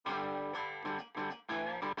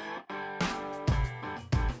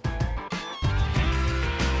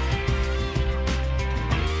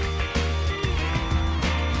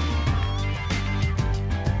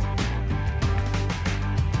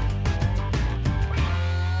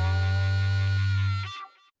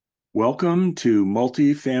Welcome to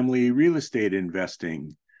Multifamily Real Estate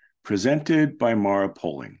Investing, presented by Mara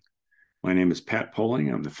Poling. My name is Pat Poling.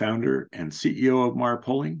 I'm the founder and CEO of Mara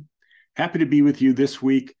Poling. Happy to be with you this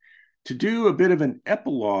week to do a bit of an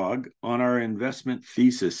epilogue on our investment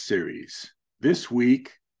thesis series. This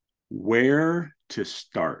week, where to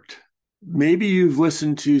start. Maybe you've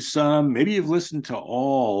listened to some, maybe you've listened to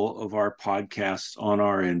all of our podcasts on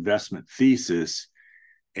our investment thesis,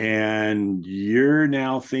 and you're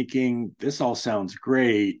now thinking, this all sounds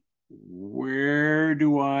great. Where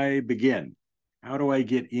do I begin? How do I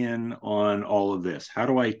get in on all of this? How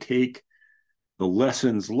do I take the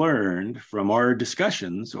lessons learned from our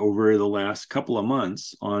discussions over the last couple of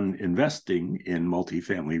months on investing in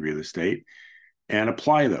multifamily real estate and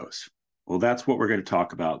apply those? Well, that's what we're going to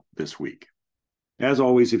talk about this week. As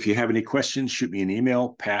always, if you have any questions, shoot me an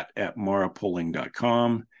email,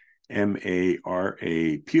 pat@marapoling.com.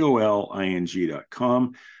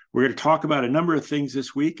 marapoling.com. We're going to talk about a number of things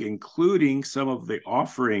this week, including some of the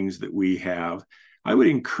offerings that we have. I would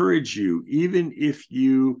encourage you, even if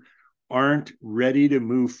you aren't ready to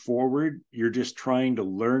move forward, you're just trying to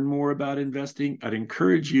learn more about investing, I'd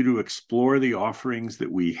encourage you to explore the offerings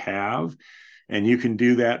that we have. And you can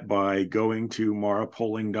do that by going to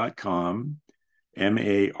marapoling.com,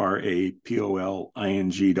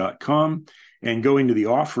 marapoling.com, and going to the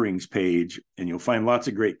offerings page, and you'll find lots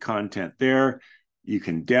of great content there. You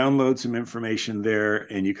can download some information there,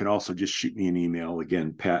 and you can also just shoot me an email,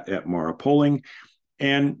 again, pat@marapoling,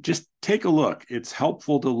 and just take a look. It's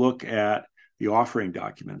helpful to look at the offering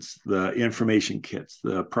documents, the information kits,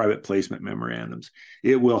 the private placement memorandums.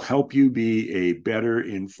 It will help you be a better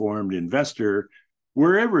informed investor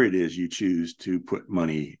wherever it is you choose to put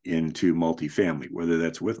money into multifamily, whether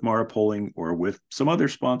that's with Mara Poling or with some other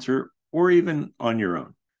sponsor, or even on your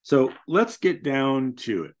own. So let's get down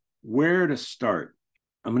to it. Where to start?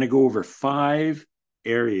 I'm going to go over 5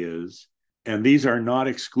 areas, and these are not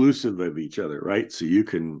exclusive of each other, right? So you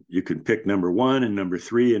can pick number 1 and number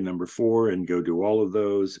 3 and number 4 and go do all of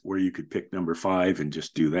those, or you could pick number 5 and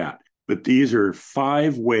just do that. But these are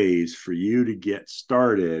 5 ways for you to get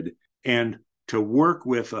started and to work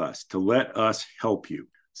with us, to let us help you.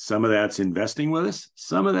 Some of that's investing with us.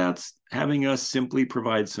 Some of that's having us simply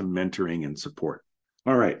provide some mentoring and support.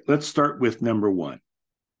 All right, let's start with number 1.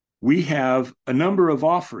 We have a number of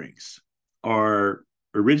offerings. Our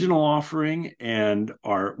original offering and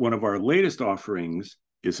one of our latest offerings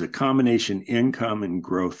is a combination income and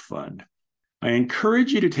growth fund. I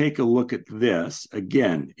encourage you to take a look at this.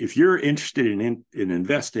 Again, if you're interested in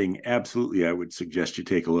investing, absolutely, I would suggest you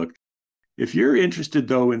take a look. If you're interested,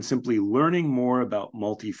 though, in simply learning more about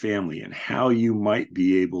multifamily and how you might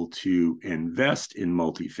be able to invest in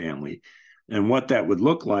multifamily and what that would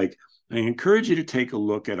look like, I encourage you to take a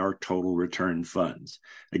look at our total return funds.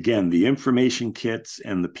 Again, the information kits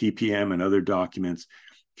and the PPM and other documents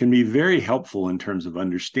can be very helpful in terms of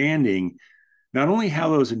understanding not only how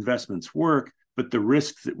those investments work, but the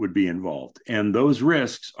risks that would be involved. And those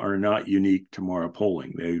risks are not unique to Mara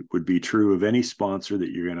Poling. They would be true of any sponsor that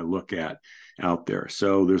you're going to look at out there.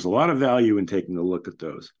 So there's a lot of value in taking a look at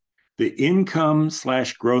those. The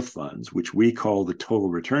income/growth funds, which we call the total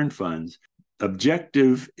return funds,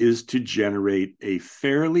 objective is to generate a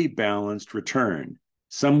fairly balanced return,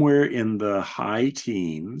 somewhere in the high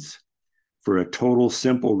teens for a total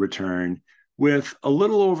simple return, with a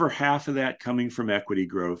little over half of that coming from equity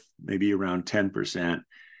growth, maybe around 10%,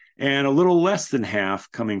 and a little less than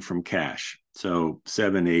half coming from cash. So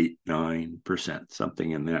 7, 8, 9%,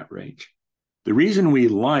 something in that range. The reason we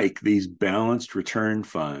like these balanced return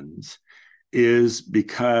funds is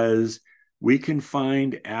because we can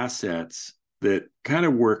find assets that kind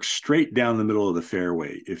of work straight down the middle of the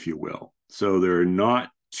fairway, if you will. So they're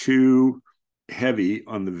not too heavy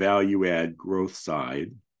on the value add growth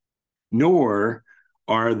side, nor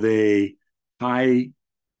are they high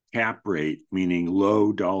cap rate, meaning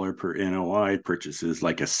low dollar per NOI purchases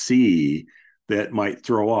like a C that might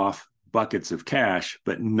throw off buckets of cash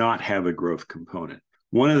but not have a growth component.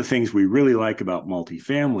 One of the things we really like about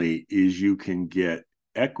multifamily is you can get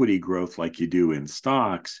equity growth like you do in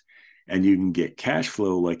stocks, and you can get cash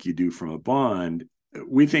flow like you do from a bond.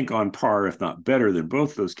 We think on par, if not better than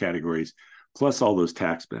both those categories, plus all those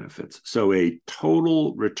tax benefits. So a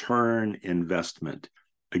total return investment.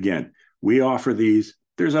 Again, we offer these.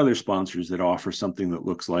 There's other sponsors that offer something that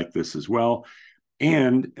looks like this as well.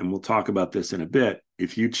 And we'll talk about this in a bit,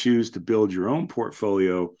 if you choose to build your own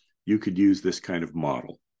portfolio, you could use this kind of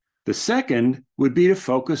model. The second would be to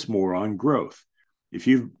focus more on growth. If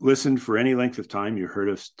you've listened for any length of time, you heard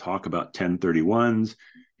us talk about 1031s.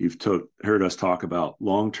 You've heard us talk about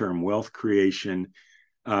long-term wealth creation.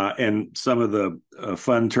 and some of the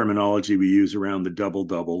fund terminology we use around the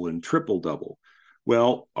double-double and triple-double.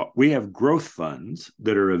 Well, we have growth funds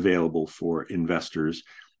that are available for investors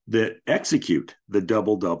that execute the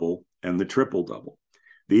double-double and the triple-double.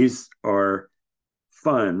 These are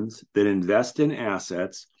funds that invest in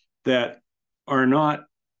assets that are not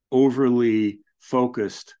overly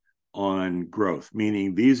focused on growth,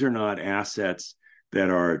 meaning these are not assets that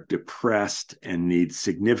are depressed and need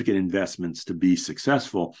significant investments to be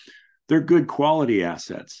successful. They're good quality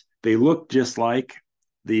assets. They look just like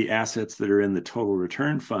the assets that are in the total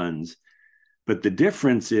return funds, but the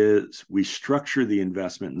difference is we structure the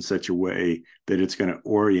investment in such a way that it's going to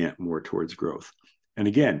orient more towards growth. And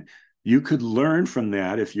again, you could learn from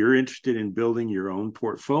that. If you're interested in building your own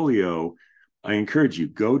portfolio, I encourage you,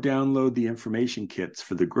 go download the information kits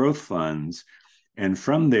for the growth funds. And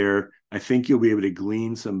from there, I think you'll be able to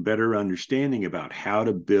glean some better understanding about how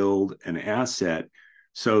to build an asset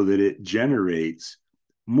so that it generates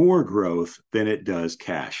more growth than it does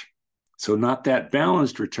cash. So not that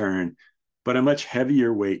balanced return, but a much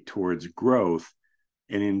heavier weight towards growth.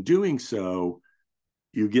 And in doing so,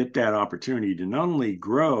 you get that opportunity to not only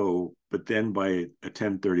grow, but then by a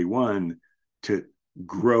 1031 to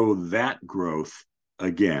grow that growth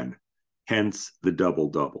again, hence the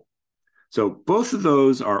double-double. So both of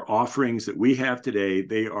those are offerings that we have today.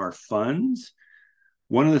 They are funds.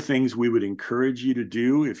 One of the things we would encourage you to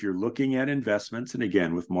do if you're looking at investments, and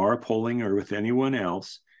again, with Mara Poling or with anyone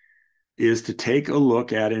else, is to take a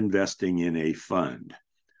look at investing in a fund.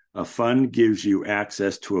 A fund gives you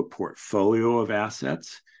access to a portfolio of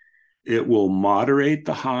assets. It will moderate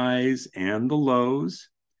the highs and the lows.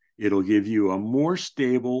 It'll give you a more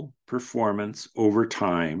stable performance over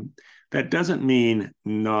time. That doesn't mean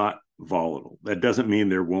not volatile. That doesn't mean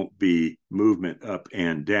there won't be movement up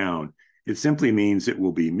and down. It simply means it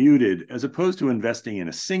will be muted, as opposed to investing in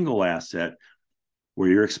a single asset where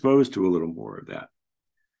you're exposed to a little more of that.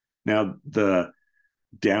 Now, the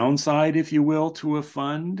downside, if you will, to a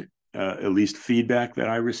fund, at least feedback that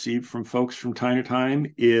I receive from folks from time to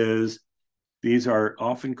time, is these are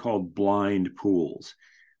often called blind pools,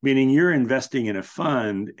 meaning you're investing in a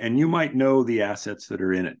fund and you might know the assets that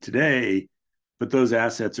are in it today, but those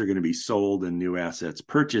assets are going to be sold and new assets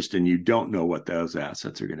purchased, and you don't know what those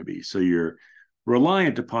assets are going to be. So you're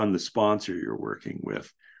reliant upon the sponsor you're working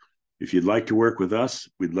with. If you'd like to work with us,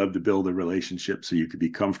 we'd love to build a relationship so you could be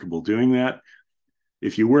comfortable doing that.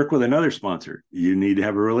 If you work with another sponsor, you need to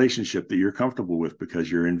have a relationship that you're comfortable with,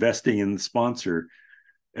 because you're investing in the sponsor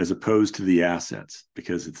as opposed to the assets,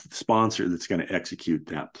 because it's the sponsor that's going to execute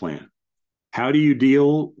that plan. How do you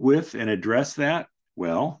deal with and address that?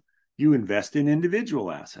 Well, you invest in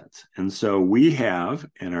individual assets. And so we have,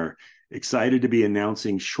 and are excited to be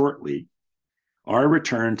announcing shortly, our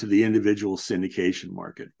return to the individual syndication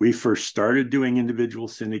market. We first started doing individual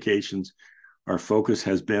syndications. Our focus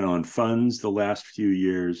has been on funds the last few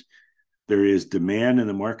years. There is demand in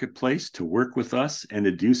the marketplace to work with us and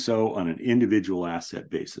to do so on an individual asset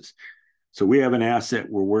basis. So we have an asset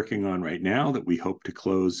we're working on right now that we hope to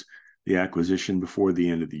close the acquisition before the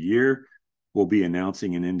end of the year. We'll be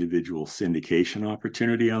announcing an individual syndication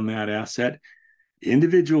opportunity on that asset.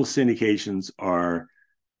 Individual syndications are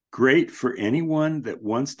great for anyone that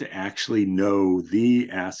wants to actually know the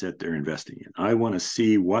asset they're investing in. I want to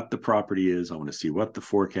see what the property is. I want to see what the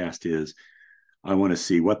forecast is. I want to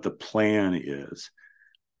see what the plan is.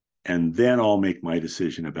 And then I'll make my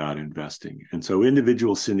decision about investing. And so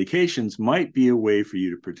individual syndications might be a way for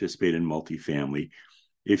you to participate in multifamily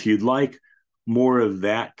if you'd like more of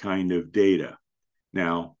that kind of data.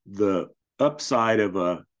 Now, the upside of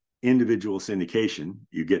a individual syndication,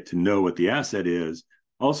 you get to know what the asset is,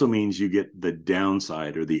 also means you get the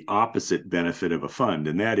downside or the opposite benefit of a fund,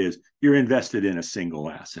 and that is you're invested in a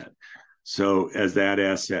single asset. So as that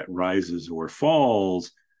asset rises or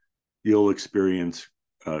falls, you'll experience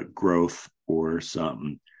growth or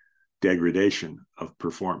some degradation of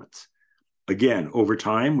performance. Again, over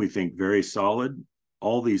time, we think very solid.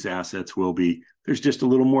 All these assets will be, there's just a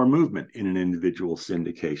little more movement in an individual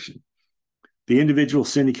syndication. The individual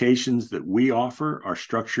syndications that we offer are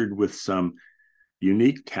structured with some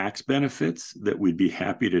unique tax benefits that we'd be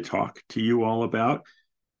happy to talk to you all about.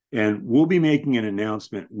 And we'll be making an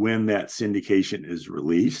announcement when that syndication is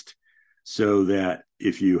released, so that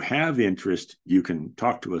if you have interest, you can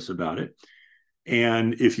talk to us about it.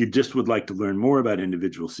 And if you just would like to learn more about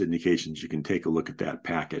individual syndications, you can take a look at that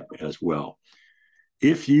packet as well.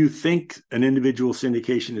 If you think an individual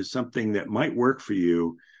syndication is something that might work for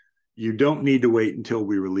you, you don't need to wait until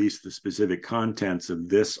we release the specific contents of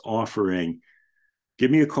this offering give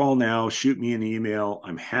me a call now, shoot me an email.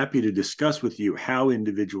 I'm happy to discuss with you how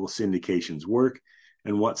individual syndications work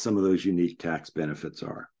and what some of those unique tax benefits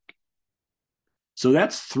are. So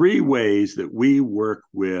that's 3 ways that we work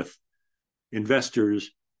with investors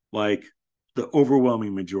like the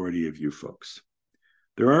overwhelming majority of you folks.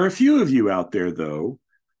 There are a few of you out there, though,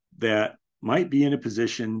 that might be in a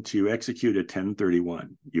position to execute a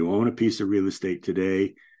 1031. You own a piece of real estate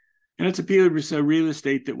today, and it's a piece of real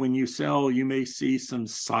estate that when you sell, you may see some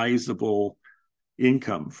sizable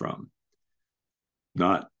income from.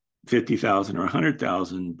 Not 50,000 or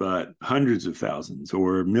 100,000, but hundreds of thousands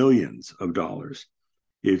or millions of dollars.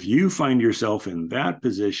 If you find yourself in that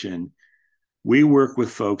position, we work with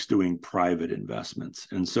folks doing private investments.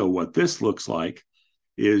 And so what this looks like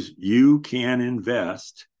is you can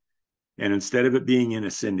invest, and instead of it being in a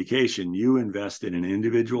syndication, you invest in an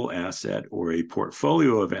individual asset or a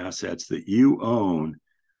portfolio of assets that you own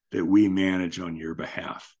that we manage on your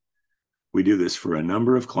behalf. We do this for a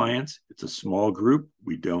number of clients. It's a small group.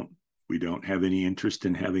 We don't have any interest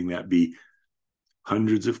in having that be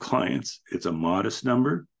hundreds of clients. It's a modest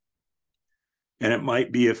number, and it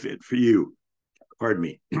might be a fit for you. Pardon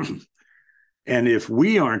me. And if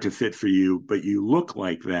we aren't a fit for you, but you look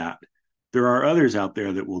like that, there are others out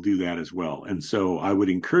there that will do that as well. And so I would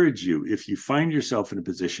encourage you, if you find yourself in a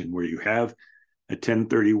position where you have a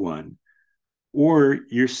 1031, or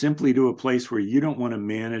you're simply to a place where you don't want to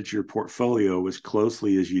manage your portfolio as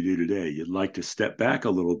closely as you do today, you'd like to step back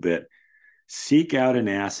a little bit, seek out an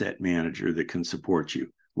asset manager that can support you.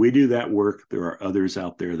 We do that work. There are others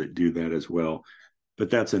out there that do that as well.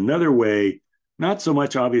 But that's another way, not so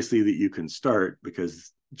much obviously that you can start,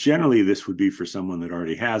 because generally this would be for someone that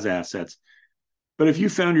already has assets. But if you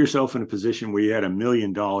found yourself in a position where you had $1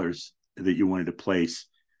 million that you wanted to place,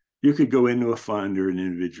 you could go into a fund or an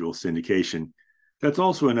individual syndication. That's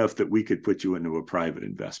also enough that we could put you into a private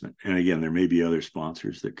investment. And again, there may be other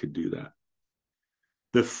sponsors that could do that.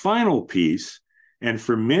 The final piece, and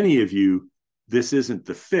for many of you, this isn't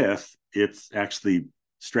the 5th, it's actually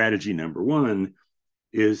strategy number 1,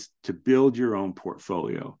 is to build your own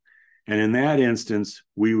portfolio. And in that instance,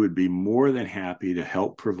 we would be more than happy to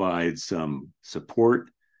help provide some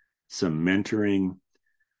support, some mentoring,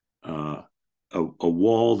 a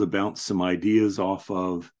wall to bounce some ideas off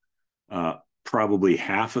of. Probably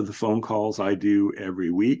half of the phone calls I do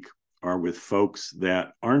every week are with folks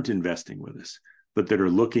that aren't investing with us, but that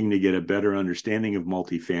are looking to get a better understanding of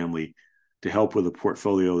multifamily to help with a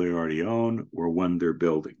portfolio they already own or one they're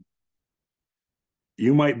building.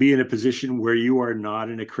 You might be in a position where you are not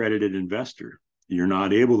an accredited investor. You're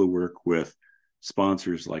not able to work with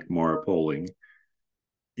sponsors like Mara Poling.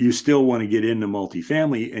 You still want to get into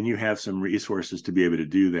multifamily, and you have some resources to be able to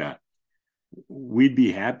do that. We'd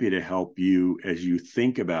be happy to help you as you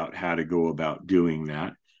think about how to go about doing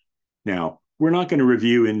that. Now, we're not going to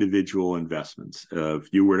review individual investments.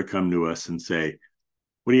 If you were to come to us and say,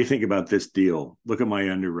 what do you think about this deal? Look at my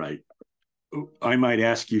underwrite. I might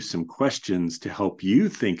ask you some questions to help you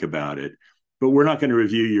think about it, but we're not going to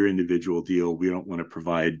review your individual deal. We don't want to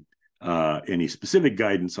provide any specific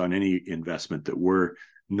guidance on any investment that we're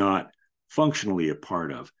not functionally a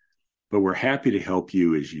part of. But we're happy to help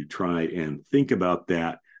you as you try and think about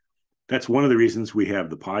that. That's one of the reasons we have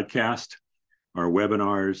the podcast, our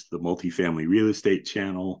webinars, the multifamily real estate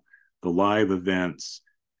channel, the live events,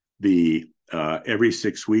 the every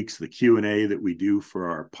 6 weeks, the Q&A that we do for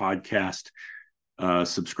our podcast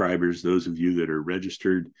subscribers, those of you that are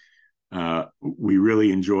registered. We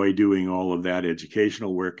really enjoy doing all of that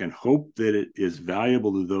educational work and hope that it is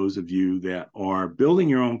valuable to those of you that are building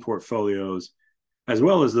your own portfolios, as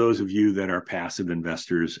well as those of you that are passive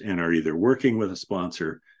investors and are either working with a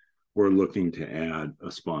sponsor or looking to add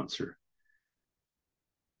a sponsor.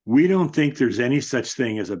 We don't think there's any such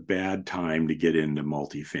thing as a bad time to get into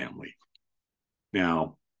multifamily.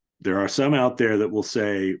 Now, there are some out there that will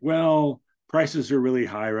say, well, prices are really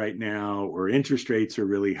high right now, or interest rates are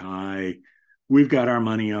really high. We've got our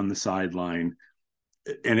money on the sideline.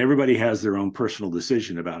 And everybody has their own personal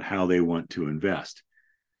decision about how they want to invest.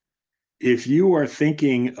 If you are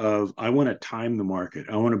thinking of, I want to time the market,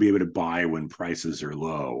 I want to be able to buy when prices are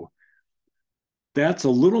low, that's a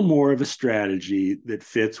little more of a strategy that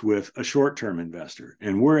fits with a short-term investor.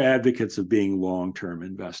 And we're advocates of being long-term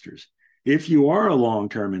investors. If you are a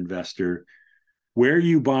long-term investor, where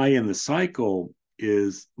you buy in the cycle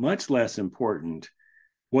is much less important.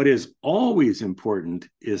 What is always important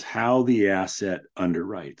is how the asset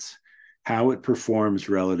underwrites, how it performs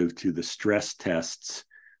relative to the stress tests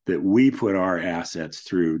that we put our assets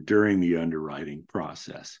through during the underwriting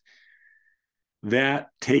process. That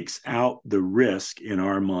takes out the risk in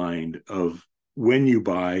our mind of when you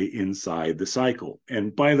buy inside the cycle.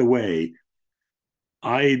 And by the way,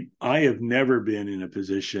 I have never been in a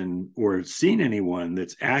position or seen anyone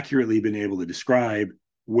that's accurately been able to describe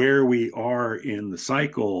where we are in the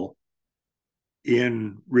cycle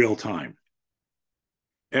in real time.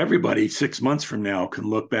 Everybody 6 months from now can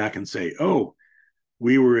look back and say, oh,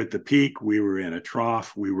 we were at the peak, we were in a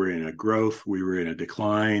trough, we were in a growth, we were in a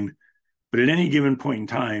decline. But at any given point in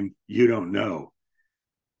time, you don't know.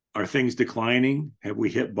 Are things declining? Have we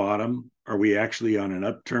hit bottom? Are we actually on an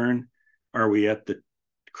upturn? Are we at the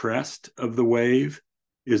crest of the wave?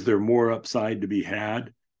 Is there more upside to be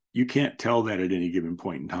had? You can't tell that at any given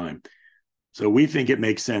point in time. So we think it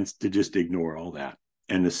makes sense to just ignore all that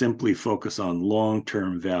and to simply focus on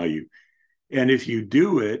long-term value. And if you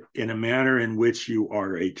do it in a manner in which you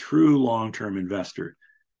are a true long-term investor,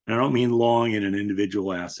 and I don't mean long in an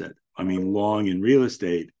individual asset, I mean long in real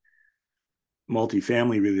estate,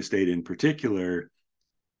 multifamily real estate in particular,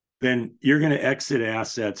 then you're going to exit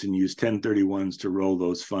assets and use 1031s to roll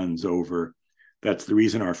those funds over. That's the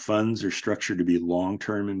reason our funds are structured to be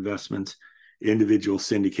long-term investments. Individual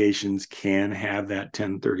syndications can have that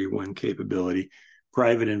 1031 capability.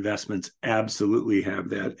 Private investments absolutely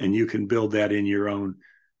have that, and you can build that in your own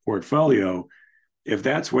portfolio. If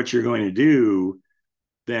that's what you're going to do,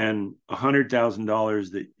 then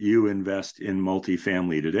 $100,000 that you invest in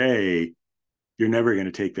multifamily today, you're never going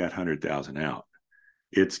to take that 100,000 out.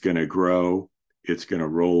 It's going to grow. It's going to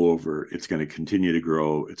roll over. It's going to continue to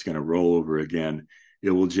grow. It's going to roll over again. It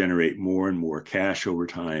will generate more and more cash over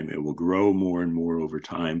time. It will grow more and more over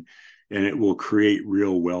time, and it will create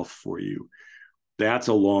real wealth for you. That's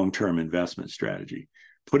a long-term investment strategy.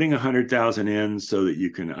 Putting 100,000 in so that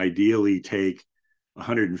you can ideally take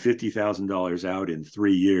 $150,000 out in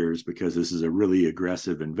 3 years because this is a really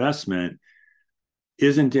aggressive investment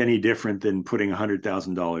isn't any different than putting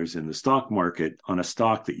 $100,000 in the stock market on a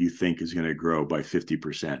stock that you think is going to grow by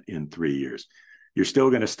 50% in 3 years. You're still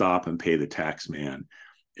going to stop and pay the tax man.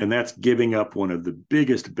 And that's giving up one of the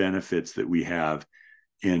biggest benefits that we have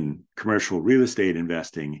in commercial real estate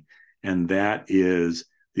investing. And that is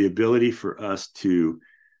the ability for us to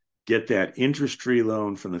get that interest-free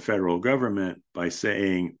loan from the federal government by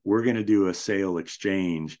saying, we're going to do a sale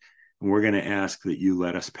exchange, and we're going to ask that you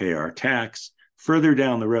let us pay our tax further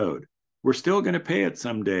down the road. We're still going to pay it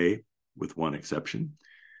someday, with one exception.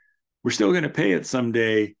 We're still going to pay it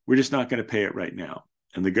someday. We're just not going to pay it right now.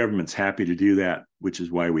 And the government's happy to do that, which is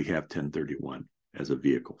why we have 1031 as a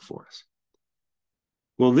vehicle for us.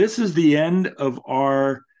 Well, this is the end of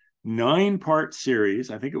our 9-part series.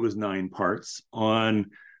 I think it was 9 parts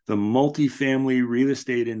on the multifamily real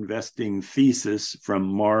estate investing thesis from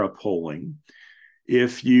Mara Poling.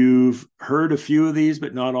 If you've heard a few of these,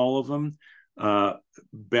 but not all of them,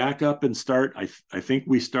 back up and start. I think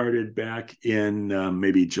we started back in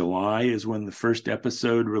maybe July is when the first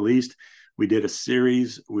episode released. We did a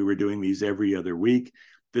series. We were doing these every other week.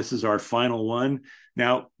 This is our final one.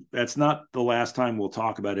 Now, that's not the last time we'll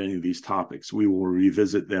talk about any of these topics. We will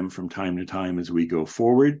revisit them from time to time as we go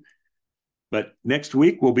forward. But next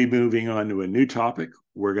week, we'll be moving on to a new topic.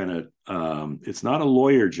 We're going to, it's not a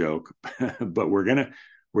lawyer joke, but we're going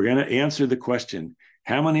to answer the question,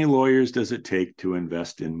 how many lawyers does it take to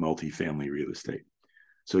invest in multifamily real estate?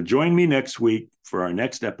 So join me next week for our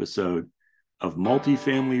next episode of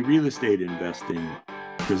Multifamily Real Estate Investing,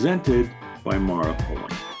 presented by Mara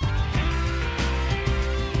Poling.